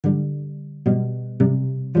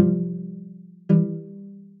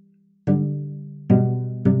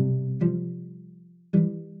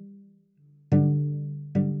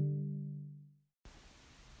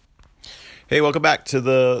Hey, welcome back to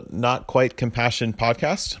the Not Quite Compassion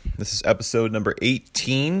podcast. This is episode number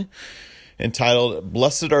 18, entitled,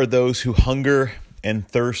 Blessed Are Those Who Hunger and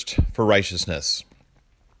Thirst for Righteousness.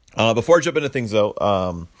 Before I jump into things, though,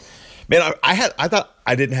 I thought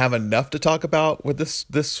I didn't have enough to talk about with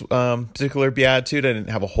this particular beatitude. I didn't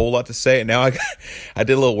have a whole lot to say, and now I did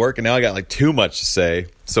a little work, and now I got like too much to say,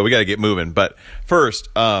 so we got to get moving. But first,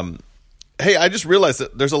 hey, I just realized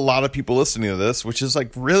that there's a lot of people listening to this, which is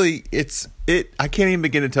like really, I can't even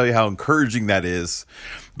begin to tell you how encouraging that is.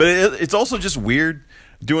 But it's also just weird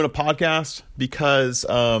doing a podcast because,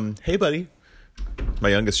 hey, buddy, my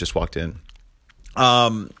youngest just walked in.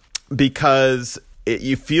 Because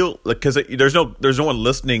you feel like, because there's no one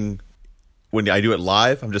listening when I do it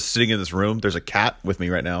live. I'm just sitting in this room. There's a cat with me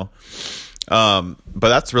right now. But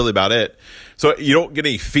that's really about it. So you don't get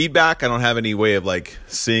any feedback. I don't have any way of like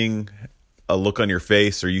seeing a look on your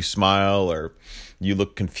face, or you smile, or you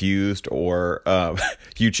look confused, or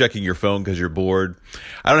you checking your phone because you're bored.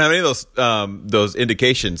 I don't have any of those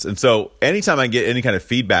indications. And so anytime I get any kind of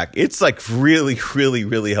feedback, it's like really, really,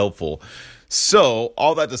 really helpful. So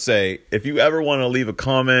all that to say, if you ever want to leave a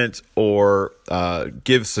comment or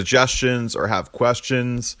give suggestions or have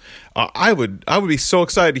questions, I would be so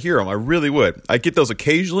excited to hear them. I really would. I get those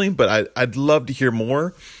occasionally, but I'd love to hear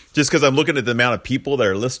more, just because I'm looking at the amount of people that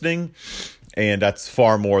are listening. And that's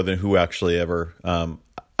far more than who actually I'm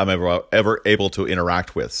ever able to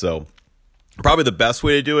interact with. So probably the best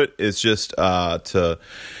way to do it is just to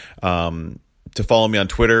follow me on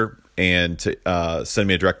Twitter and to send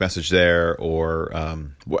me a direct message there, or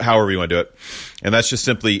however you want to do it. And that's just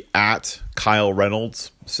simply at Kyle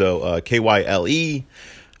Reynolds. So KyleReynolds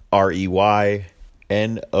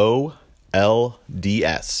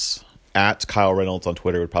at Kyle Reynolds on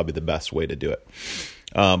Twitter would probably be the best way to do it.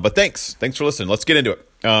 But thanks for listening. Let's get into it.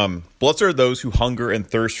 Blessed are those who hunger and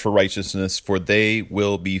thirst for righteousness, for they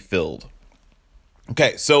will be filled.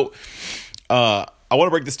 Okay, so I want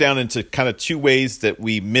to break this down into kind of two ways that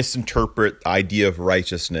we misinterpret the idea of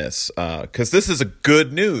righteousness, because this is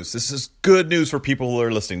good news. This is good news for people who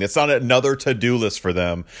are listening. It's not another to-do list for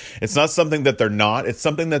them. It's not something that they're not. It's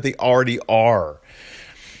something that they already are.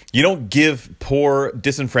 You don't give poor,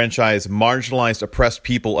 disenfranchised, marginalized, oppressed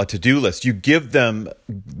people a to-do list. You give them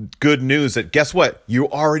good news that, guess what? You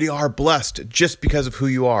already are blessed just because of who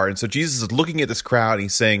you are. And so Jesus is looking at this crowd and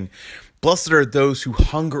he's saying, blessed are those who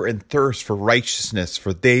hunger and thirst for righteousness,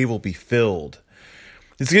 for they will be filled.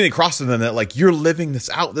 It's getting across to them that, like, you're living this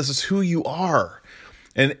out. This is who you are.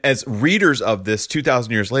 And as readers of this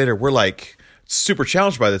 2,000 years later, we're like super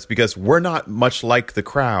challenged by this because we're not much like the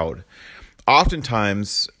crowd.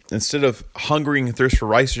 Oftentimes, instead of hungering and thirst for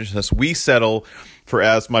righteousness, we settle for,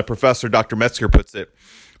 as my professor, Dr. Metzger, puts it,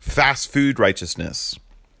 fast food righteousness.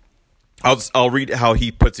 I'll read how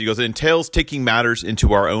he puts it. He goes, it entails taking matters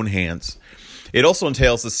into our own hands. It also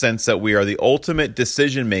entails the sense that we are the ultimate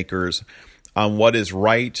decision makers on what is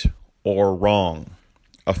right or wrong.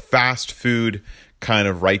 A fast food kind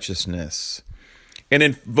of righteousness. And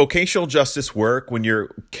in vocational justice work, when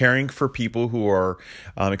you're caring for people who are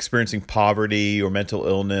experiencing poverty or mental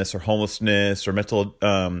illness or homelessness or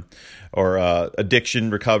addiction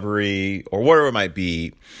recovery or whatever it might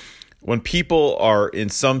be, when people are in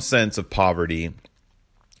some sense of poverty,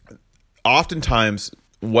 oftentimes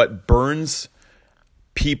what burns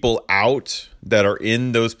people out that are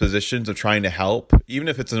in those positions of trying to help, even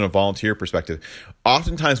if it's in a volunteer perspective,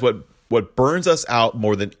 oftentimes what burns us out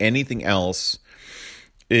more than anything else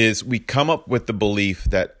is we come up with the belief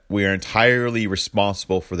that we are entirely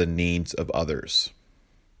responsible for the needs of others.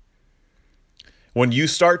 When you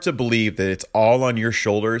start to believe that it's all on your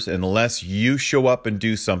shoulders, unless you show up and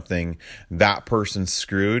do something, that person's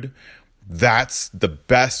screwed, that's the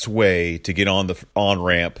best way to get on the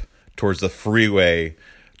on-ramp towards the freeway,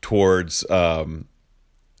 towards that's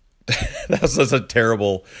a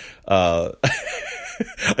terrible I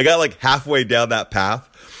got like halfway down that path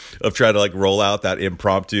of trying to like roll out that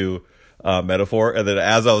impromptu metaphor. And then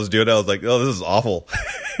as I was doing it, I was like, oh, this is awful.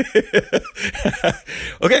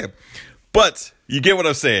 Okay. But you get what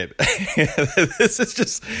I'm saying. This is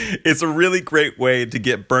just, it's a really great way to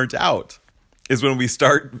get burnt out, is when we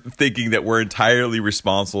start thinking that we're entirely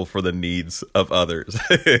responsible for the needs of others.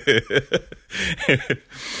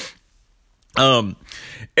 And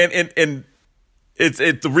it's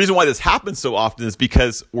the reason why this happens so often is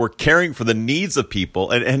because we're caring for the needs of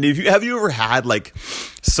people. And have you ever had like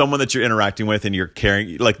someone that you're interacting with and you're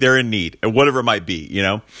caring, like they're in need or whatever it might be, you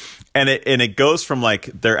know? And it goes from like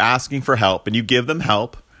they're asking for help and you give them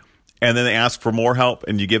help, and then they ask for more help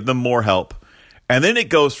and you give them more help. And then it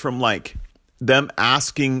goes from like them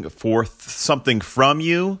asking for something from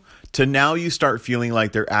you to now you start feeling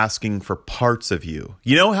like they're asking for parts of you.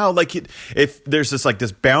 You know how like if there's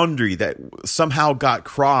this boundary that somehow got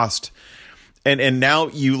crossed, and now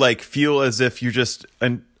you like feel as if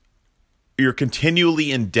you're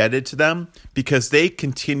continually indebted to them because they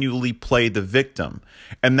continually play the victim.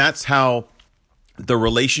 And that's how the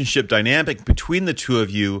relationship dynamic between the two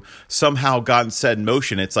of you somehow gotten set in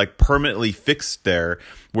motion. It's like permanently fixed there,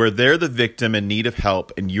 where they're the victim in need of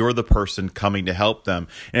help and you're the person coming to help them.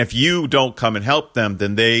 And if you don't come and help them,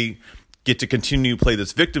 then they get to continue to play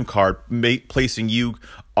this victim card, placing you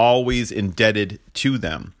always indebted to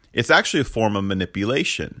them. It's actually a form of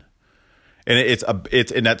manipulation. And it's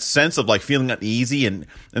in that sense of like feeling uneasy, and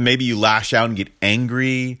maybe you lash out and get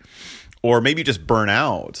angry, or maybe you just burn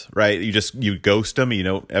out, right? You ghost them, you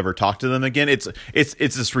don't ever talk to them again. It's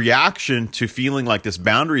this reaction to feeling like this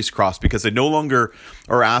boundary's crossed because they no longer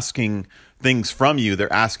are asking things from you;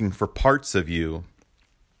 they're asking for parts of you,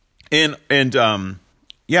 and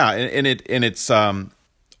it's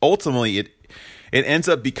ultimately it ends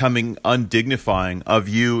up becoming undignifying of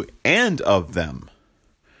you and of them.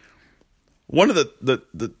 One of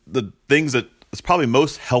the things that is probably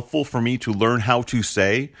most helpful for me to learn how to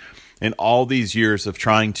say in all these years of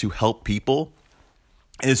trying to help people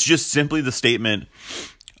is just simply the statement,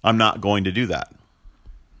 I'm not going to do that.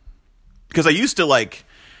 Because I used to like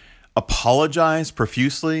apologize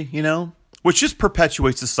profusely, which just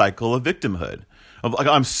perpetuates the cycle of victimhood. Of like,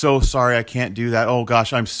 I'm so sorry, I can't do that. Oh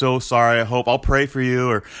gosh, I'm so sorry. I hope I'll pray for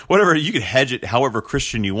you, or whatever. You can hedge it however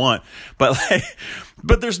Christian you want, but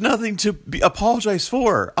there's nothing to apologize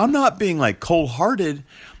for. I'm not being like cold-hearted.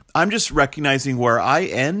 I'm just recognizing where I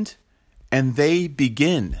end and they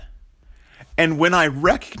begin. And when I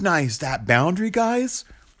recognize that boundary, guys,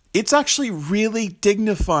 it's actually really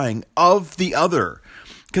dignifying of the other,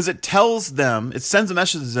 because it sends a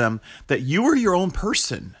message to them that you are your own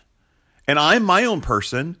person. And I'm my own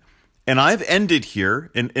person, and I've ended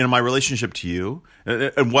here in my relationship to you,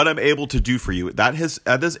 and what I'm able to do for you. That has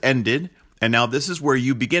ended, and now this is where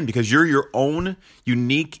you begin, because you're your own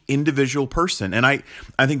unique individual person. And I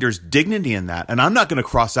think there's dignity in that, and I'm not going to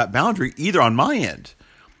cross that boundary either on my end.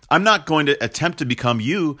 I'm not going to attempt to become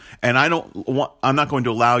you, and I'm not going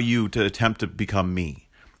to allow you to attempt to become me.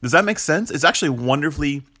 Does that make sense? It's actually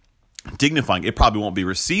wonderfully dignifying. It probably won't be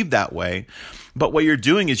received that way, but what you're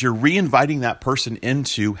doing is you're re-inviting that person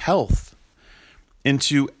into health,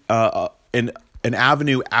 into an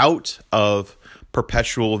avenue out of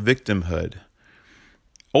perpetual victimhood.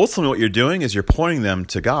 Ultimately, what you're doing is you're pointing them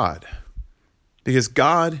to God, because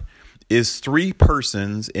God is three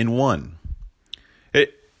persons in one.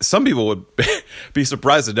 Some people would be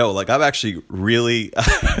surprised to know, like, I'm actually really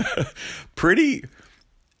pretty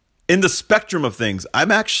in the spectrum of things. I'm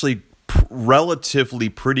actually relatively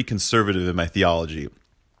pretty conservative in my theology.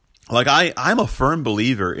 Like I'm a firm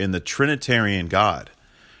believer in the Trinitarian God,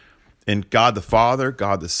 in God the Father,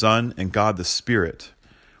 God the Son, and God the Spirit,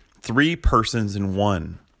 three persons in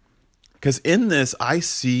one. Because in this, I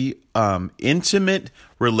see intimate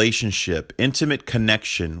relationship, intimate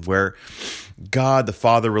connection, where God the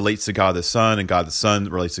Father relates to God the Son, and God the Son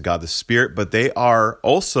relates to God the Spirit. But they are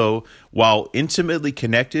also, while intimately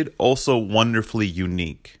connected, also wonderfully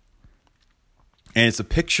unique. And it's a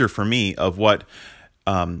picture for me of what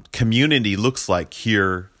community looks like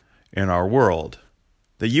here in our world.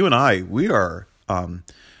 That you and we are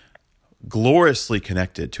gloriously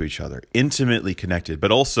connected to each other, intimately connected,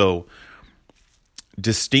 but also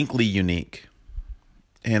distinctly unique.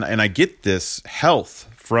 And I get this health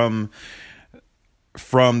from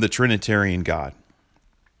the Trinitarian God.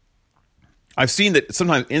 I've seen that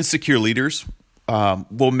sometimes insecure leaders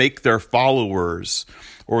will make their followers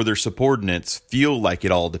or their subordinates feel like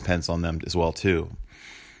it all depends on them as well too.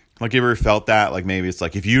 Like, you ever felt that? Like, maybe it's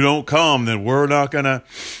like, if you don't come, then we're not gonna.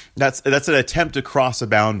 That's an attempt to cross a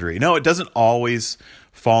boundary. No, it doesn't always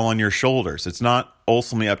fall on your shoulders. It's not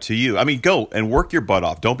ultimately up to you. I mean, go and work your butt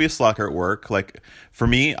off. Don't be a slacker at work. Like, for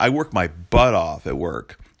me, I work my butt off at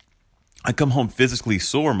work. I come home physically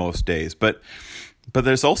sore most days, but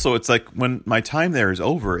there's also, it's like when my time there is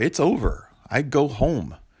over, it's over. I go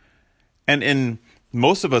home. And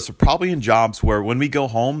most of us are probably in jobs where when we go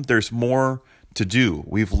home, there's more to do.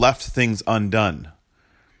 We've left things undone.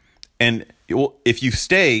 And if you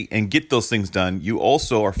stay and get those things done, you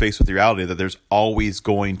also are faced with the reality that there's always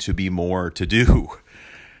going to be more to do.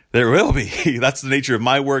 There will be. That's the nature of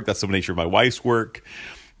my work. That's the nature of my wife's work.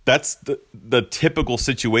 That's the typical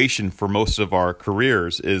situation for most of our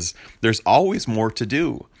careers, is there's always more to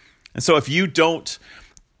do. And so if you don't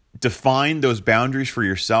define those boundaries for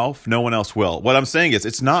yourself, no one else will. What I'm saying is,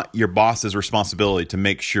 it's not your boss's responsibility to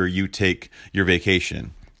make sure you take your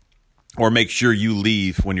vacation. or make sure you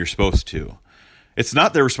leave when you're supposed to. It's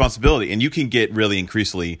not their responsibility. And you can get really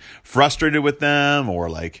increasingly frustrated with them, or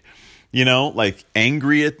like, like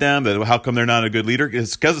angry at them that how come they're not a good leader?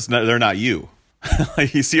 It's because they're not you.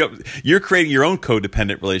 Like, you see, you're creating your own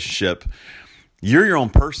codependent relationship. You're your own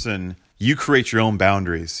person. You create your own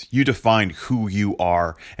boundaries. You define who you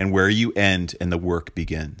are and where you end and the work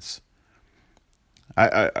begins.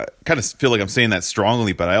 I kind of feel like I'm saying that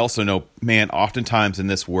strongly, but I also know, man, oftentimes in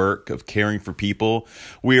this work of caring for people,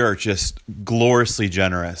 we are just gloriously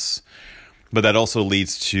generous. But that also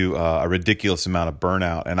leads to a ridiculous amount of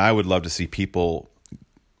burnout. And I would love to see people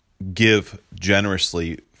give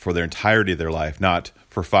generously for their entirety of their life, not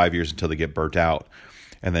for 5 years until they get burnt out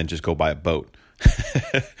and then just go buy a boat.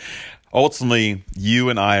 Ultimately, you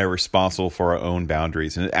and I are responsible for our own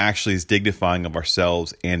boundaries, and it actually is dignifying of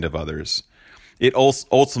ourselves and of others. It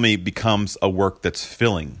ultimately becomes a work that's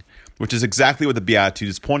filling, which is exactly what the Beatitude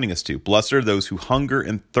is pointing us to. Blessed are those who hunger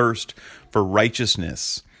and thirst for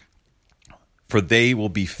righteousness, for they will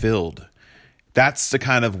be filled. That's the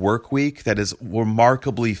kind of work week that is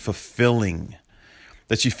remarkably fulfilling,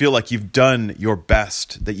 that you feel like you've done your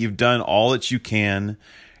best, that you've done all that you can,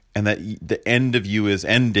 and that the end of you is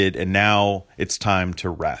ended, and now it's time to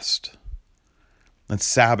rest. And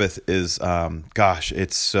Sabbath is,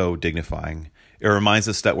 it's so dignifying. It reminds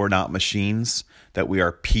us that we're not machines, that we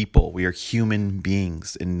are people. We are human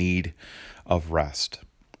beings in need of rest.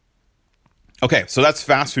 Okay, so that's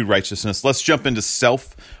fast food righteousness. Let's jump into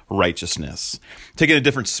self-righteousness. Taking a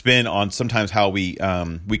different spin on sometimes how we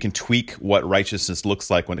can tweak what righteousness looks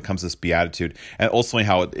like when it comes to this beatitude, and ultimately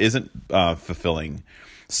how it isn't fulfilling.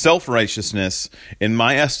 Self-righteousness, in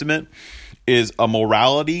my estimate, is a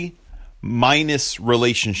morality minus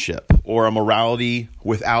relationship, or a morality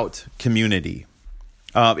without community.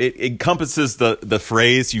 It encompasses the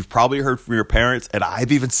phrase you've probably heard from your parents, and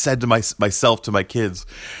I've even said to myself, to my kids,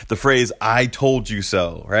 the phrase, I told you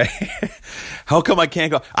so, right? How come I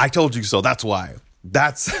can't go? I told you so, that's why.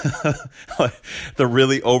 That's the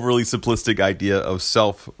really overly simplistic idea of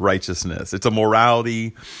self-righteousness. It's a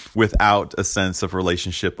morality without a sense of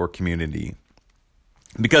relationship or community.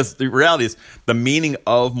 Because the reality is, the meaning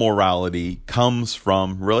of morality comes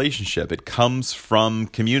from relationship. It comes from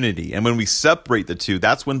community. And when we separate the two,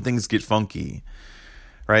 that's when things get funky,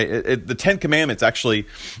 right? The Ten Commandments, actually,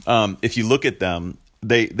 if you look at them,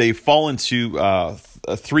 they fall into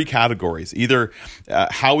three categories. Either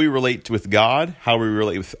how we relate with God, how we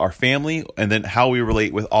relate with our family, and then how we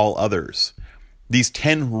relate with all others. These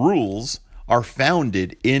 10 rules are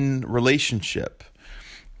founded in relationship.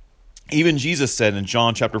 Even Jesus said in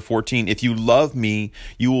John chapter 14, if you love me,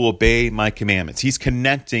 you will obey my commandments. He's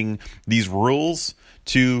connecting these rules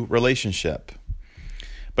to relationship.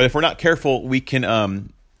 But if we're not careful, we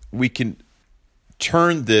can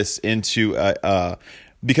turn this into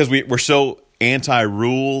because we're so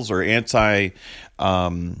anti-rules or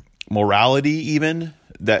anti-morality even,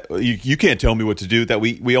 that you can't tell me what to do, that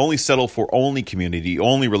we only settle for only community,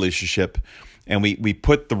 only relationship, and we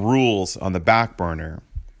put the rules on the back burner.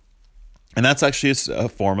 And that's actually a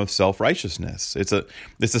form of self-righteousness. It's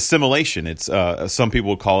assimilation. It's some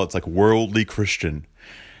people would call it like worldly Christian.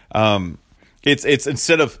 It's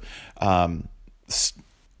instead of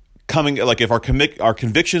coming, like if our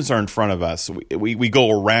convictions are in front of us, we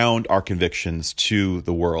go around our convictions to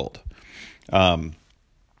the world.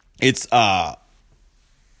 It's how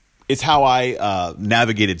I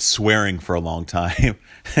navigated swearing for a long time.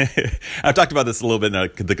 I've talked about this a little bit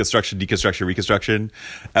in the construction, deconstruction, reconstruction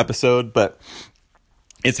episode, but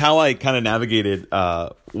it's how I kind of navigated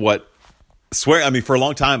what swear. I mean, for a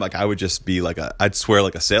long time, like I would just be like I'd swear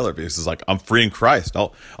like a sailor, because it's like I'm free in Christ.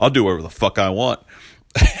 I'll do whatever the fuck I want.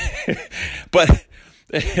 But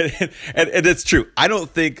and it's true. I don't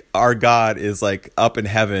think our God is like up in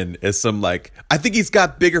heaven as some like. I think he's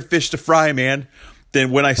got bigger fish to fry, man,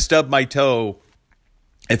 than when I stub my toe.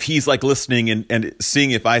 If he's like listening and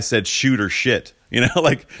seeing if I said shoot or shit,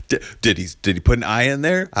 like did he put an I in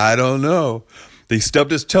there? I don't know. He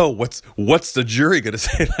stubbed his toe. What's the jury going to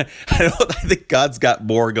say? I think God's got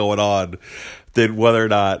more going on than whether or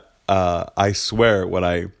not I swear when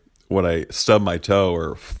I stub my toe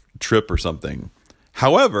or trip or something.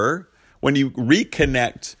 However, when you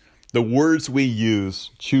reconnect the words we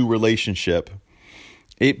use to relationship,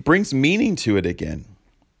 it brings meaning to it again.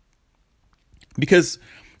 Because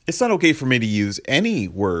it's not okay for me to use any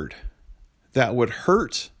word that would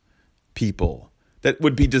hurt people, that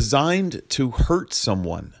would be designed to hurt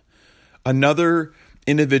someone, another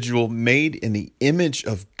individual made in the image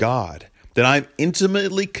of God that I'm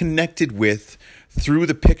intimately connected with through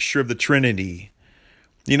the picture of the Trinity.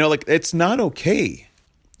 Like it's not okay.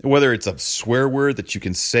 whether it's a swear word that you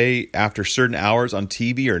can say after certain hours on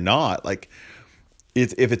TV or not. Like,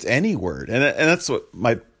 if it's any word, and that's what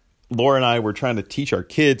Laura and I were trying to teach our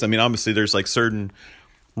kids. I mean, obviously there's like certain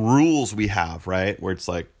rules we have, right? Where it's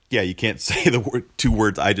like, yeah, you can't say the two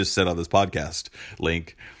words I just said on this podcast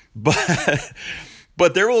link,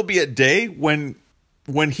 but there will be a day when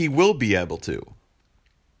he will be able to.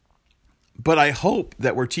 But I hope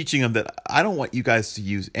that we're teaching them that I don't want you guys to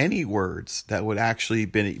use any words that would actually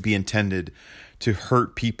be intended to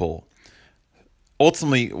hurt people.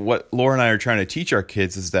 Ultimately, what Laura and I are trying to teach our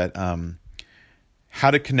kids is that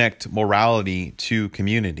how to connect morality to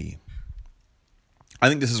community. I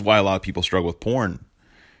think this is why a lot of people struggle with porn.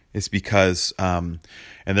 It's because in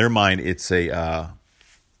their mind, it's a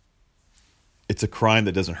crime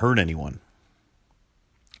that doesn't hurt anyone.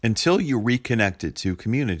 Until you reconnect it to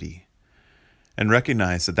community and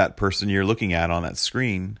recognize that person you're looking at on that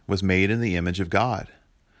screen was made in the image of God.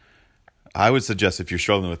 I would suggest if you're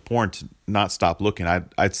struggling with porn to not stop looking.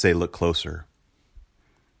 I'd say look closer.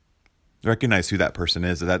 Recognize who that person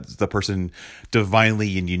is. That's the person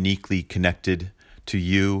divinely and uniquely connected to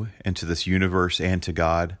you and to this universe and to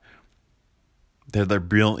God. They're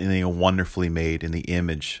brilliantly and wonderfully made in the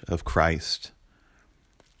image of Christ.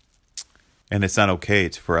 And it's not okay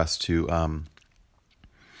for us to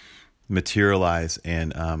materialize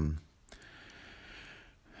and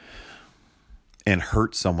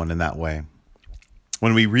hurt someone in that way.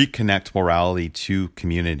 When we reconnect morality to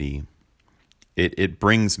community, it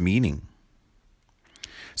brings meaning.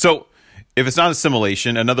 So if it's not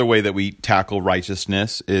assimilation, another way that we tackle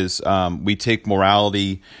righteousness is we take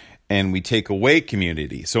morality and we take away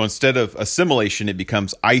community. So instead of assimilation, it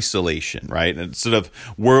becomes isolation, right? And instead of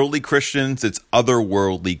worldly Christians, it's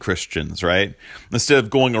otherworldly Christians, right? Instead of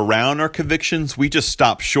going around our convictions, we just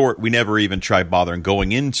stop short. We never even try bothering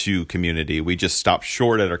going into community. We just stop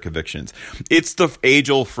short at our convictions. It's the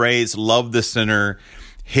age-old phrase, love the sinner,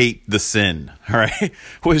 hate the sin, all right?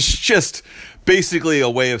 Which just basically a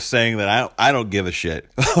way of saying that I don't give a shit.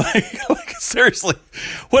 like seriously,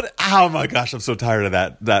 what? Oh my gosh, I'm so tired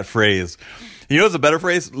of that phrase. You know what's a better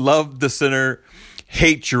phrase? Love the sinner,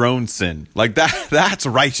 hate your own sin. Like that's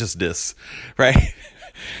righteousness, right?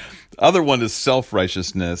 Other one is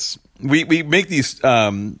self-righteousness. We make these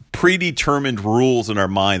predetermined rules in our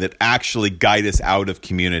mind that actually guide us out of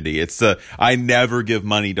community. It's I never give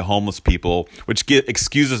money to homeless people, which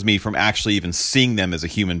excuses me from actually even seeing them as a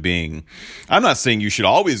human being. I'm not saying you should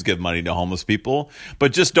always give money to homeless people,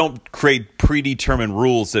 but just don't create predetermined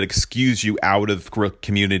rules that excuse you out of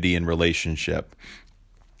community and relationship.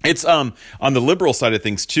 It's on the liberal side of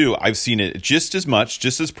things too. I've seen it just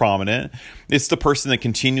as prominent. It's the person that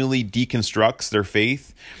continually deconstructs their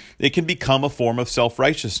faith. It can become a form of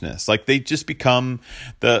self-righteousness. Like they just become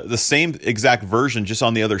the same exact version, just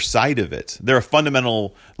on the other side of it. They're a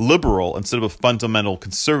fundamental liberal instead of a fundamental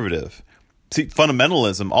conservative. See,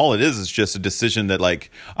 fundamentalism, all it is just a decision that like,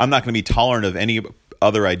 I'm not going to be tolerant of any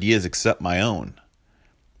other ideas except my own.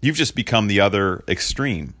 You've just become the other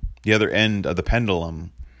extreme, the other end of the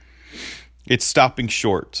pendulum. It's stopping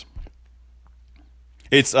short.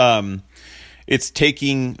 It's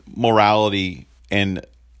taking morality and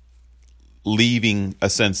leaving a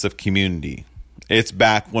sense of community. It's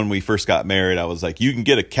back when we first got married. I was like, you can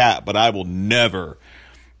get a cat, but I will never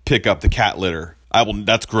pick up the cat litter.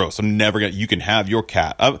 That's gross. I'm never gonna. You can have your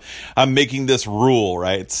cat. I'm making this rule,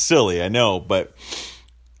 right? It's silly, I know, but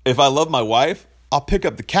if I love my wife, I'll pick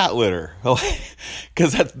up the cat litter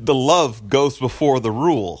because the love goes before the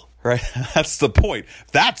rule. Right? That's the point.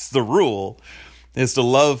 That's the rule, is to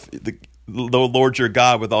love the Lord your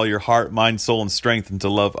God with all your heart, mind, soul, and strength, and to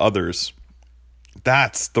love others.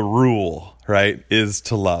 That's the rule, right? Is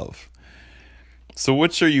to love. So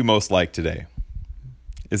which are you most like today?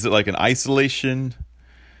 Is it like an isolation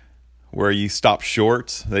where you stop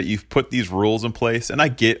short, that you've put these rules in place? And I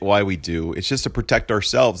get why we do. It's just to protect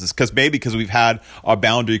ourselves. It's because we've had our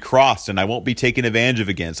boundary crossed and I won't be taken advantage of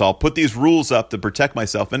again. So I'll put these rules up to protect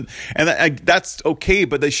myself. And that's okay,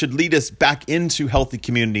 but they should lead us back into healthy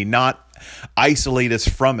community, not isolate us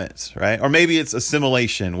from it, right? Or maybe it's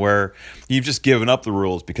assimilation where you've just given up the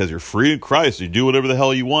rules because you're free in Christ. You do whatever the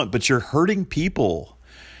hell you want, but you're hurting people.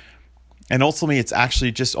 And ultimately, it's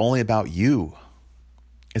actually just only about you.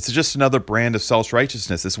 It's just another brand of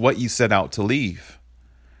self-righteousness. It's what you set out to leave.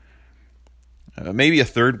 Maybe a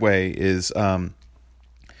third way is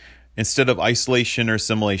instead of isolation or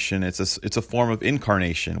assimilation, it's a form of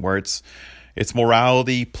incarnation where it's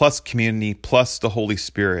morality plus community plus the Holy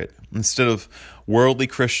Spirit. Instead of worldly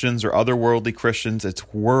Christians or otherworldly Christians,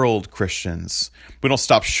 it's world Christians. We don't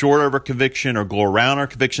stop short of our conviction or go around our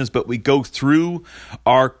convictions, but we go through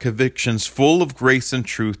our convictions full of grace and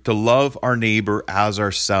truth to love our neighbor as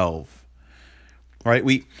ourselves.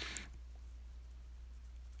 Right?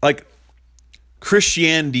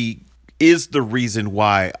 Christianity is the reason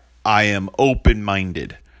why I am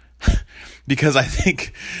open-minded. Because I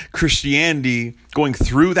think Christianity, going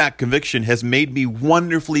through that conviction, has made me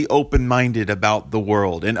wonderfully open-minded about the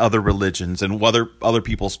world and other religions and other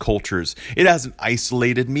people's cultures. It hasn't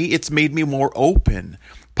isolated me. It's made me more open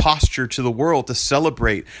posture to the world to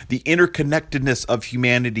celebrate the interconnectedness of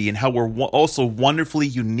humanity and how we're also wonderfully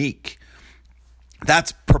unique.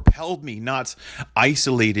 That's propelled me, not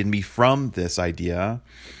isolated me from this idea.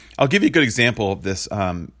 I'll give you a good example of this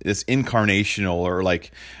this incarnational or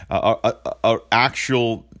like a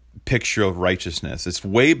actual picture of righteousness. It's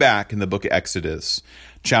way back in the book of Exodus,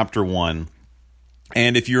 chapter 1.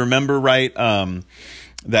 And if you remember right,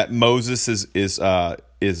 that Moses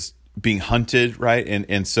is being hunted, right?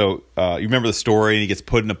 And so you remember the story, and he gets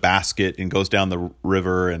put in a basket and goes down the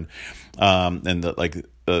river, and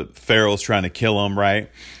the Pharaoh's trying to kill him,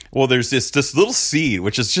 right? Well, there's this little seed,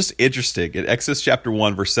 which is just interesting. In Exodus chapter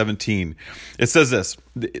 1, verse 17, it says this: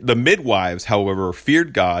 the midwives, however,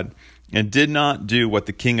 feared God and did not do what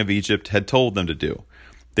the king of Egypt had told them to do.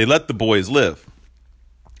 They let the boys live.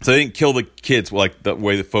 So they didn't kill the kids like the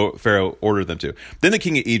way the Pharaoh ordered them to. Then the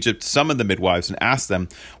king of Egypt summoned the midwives and asked them,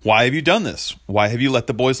 "Why have you done this? Why have you let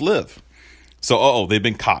the boys live?" So, they've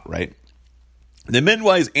been caught, right? The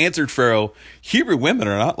midwives answered Pharaoh, "Hebrew women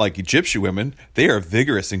are not like Egyptian women. They are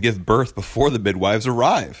vigorous and give birth before the midwives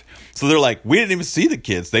arrive." So they're like, "We didn't even see the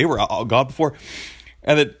kids. They were all gone before."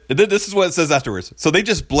 And then this is what it says afterwards. So they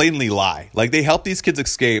just blatantly lie. Like, they help these kids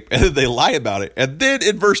escape, and then they lie about it. And then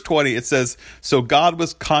in verse 20, it says, "So God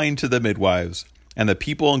was kind to the midwives, and the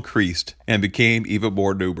people increased and became even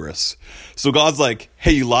more numerous." So God's like,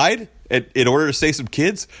 "Hey, you lied in order to save some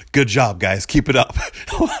kids? Good job, guys. Keep it up."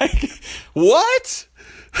 Like, what?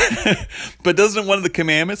 But doesn't one of the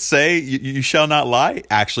commandments say you shall not lie?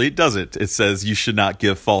 Actually, it doesn't. It says you should not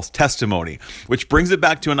give false testimony, which brings it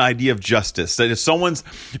back to an idea of justice. That if someone's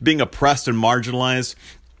being oppressed and marginalized,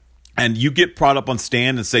 and you get brought up on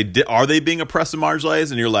stand and say, "Are they being oppressed and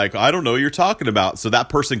marginalized?" And you're like, "I don't know what you're talking about." So that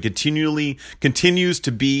person continues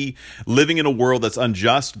to be living in a world that's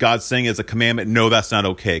unjust. God's saying as a commandment, no, that's not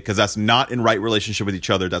okay, because that's not in right relationship with each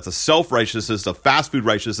other. That's a self-righteousness, a fast food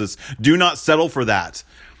righteousness. Do not settle for that.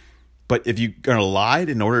 But if you're going to lie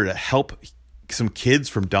in order to help some kids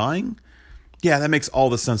from dying, yeah, that makes all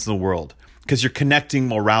the sense in the world. Because you're connecting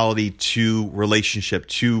morality to relationship,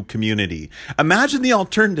 to community. Imagine the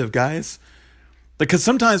alternative, guys. Because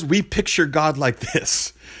sometimes we picture God like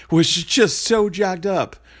this, which is just so jacked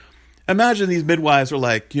up. Imagine these midwives are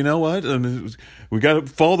like, "You know what? We got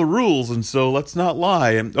to follow the rules, and so let's not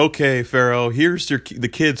lie. And okay, Pharaoh, here's the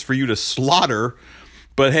kids for you to slaughter.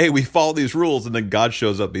 But hey, we follow these rules." And then God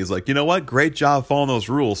shows up. He's like, "You know what? Great job following those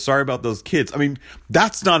rules. Sorry about those kids." I mean,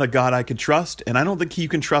 that's not a God I can trust. And I don't think you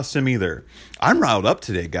can trust him either. I'm riled up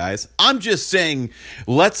today, guys. I'm just saying,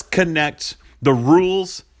 let's connect the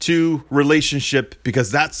rules to relationship,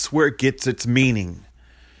 because that's where it gets its meaning.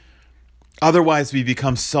 Otherwise, we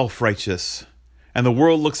become self-righteous. And the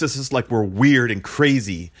world looks at us like we're weird and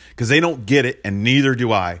crazy because they don't get it, and neither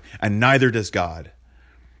do I, and neither does God.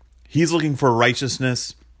 He's looking for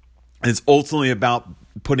righteousness, and it's ultimately about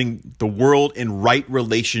putting the world in right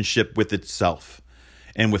relationship with itself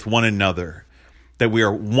and with one another. That we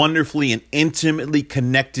are wonderfully and intimately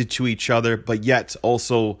connected to each other, but yet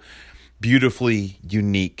also beautifully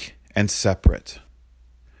unique and separate.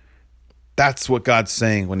 That's what God's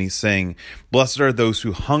saying when he's saying, "Blessed are those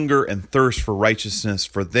who hunger and thirst for righteousness,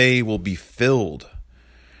 for they will be filled."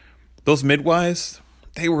 Those midwives,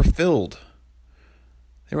 they were filled.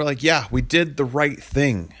 They were like, yeah, we did the right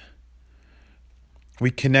thing.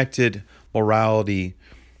 We connected morality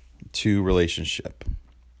to relationship.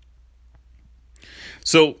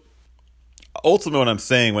 So ultimately what I'm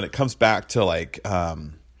saying when it comes back to like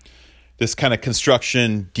this kind of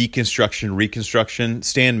construction, deconstruction, reconstruction,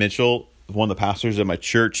 Stan Mitchell, one of the pastors at my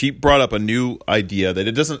church, he brought up a new idea that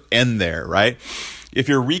it doesn't end there, right? If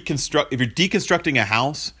you're deconstructing a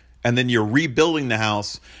house, and then you're rebuilding the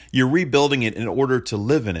house, you're rebuilding it in order to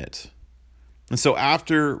live in it. And so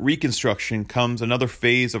after reconstruction comes another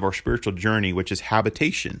phase of our spiritual journey, which is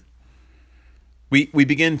habitation. We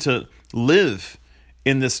begin to live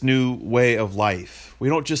in this new way of life. We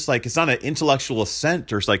don't just it's not an intellectual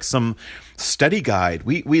assent or it's like some study guide.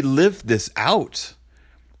 We live this out.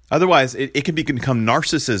 Otherwise, it can become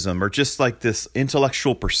narcissism or just like this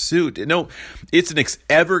intellectual pursuit. No, it's an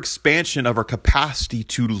ever expansion of our capacity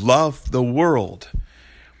to love the world.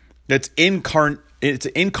 It's an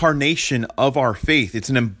incarnation of our faith. It's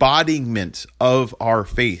an embodiment of our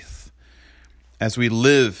faith as we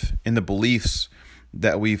live in the beliefs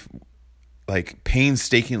that we've like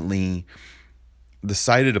painstakingly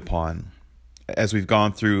decided upon as we've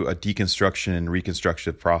gone through a deconstruction and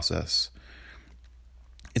reconstructive process.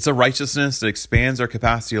 It's a righteousness that expands our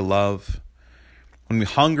capacity to love. When we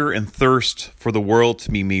hunger and thirst for the world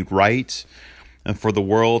to be made right and for the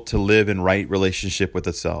world to live in right relationship with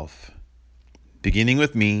itself. Beginning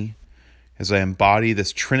with me as I embody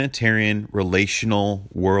this Trinitarian relational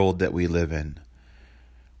world that we live in.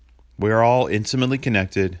 We are all intimately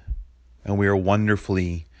connected and we are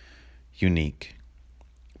wonderfully unique.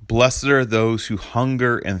 Blessed are those who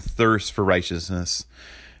hunger and thirst for righteousness,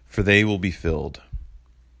 for they will be filled.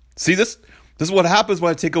 See, this is what happens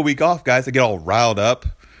when I take a week off, guys. I get all riled up.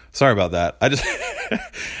 Sorry about that. I just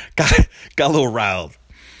got a little riled.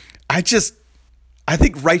 I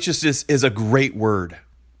think righteousness is a great word.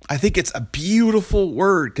 I think it's a beautiful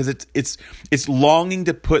word because it's longing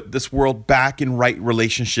to put this world back in right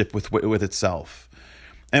relationship with itself.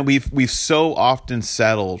 And we've so often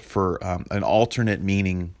settled for an alternate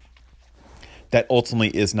meaning that ultimately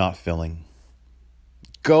is not filling.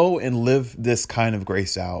 Go and live this kind of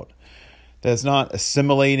grace out. That's not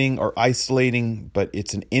assimilating or isolating, but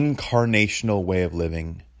it's an incarnational way of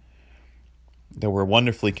living. That we're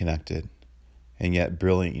wonderfully connected and yet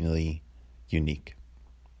brilliantly unique.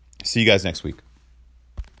 See you guys next week.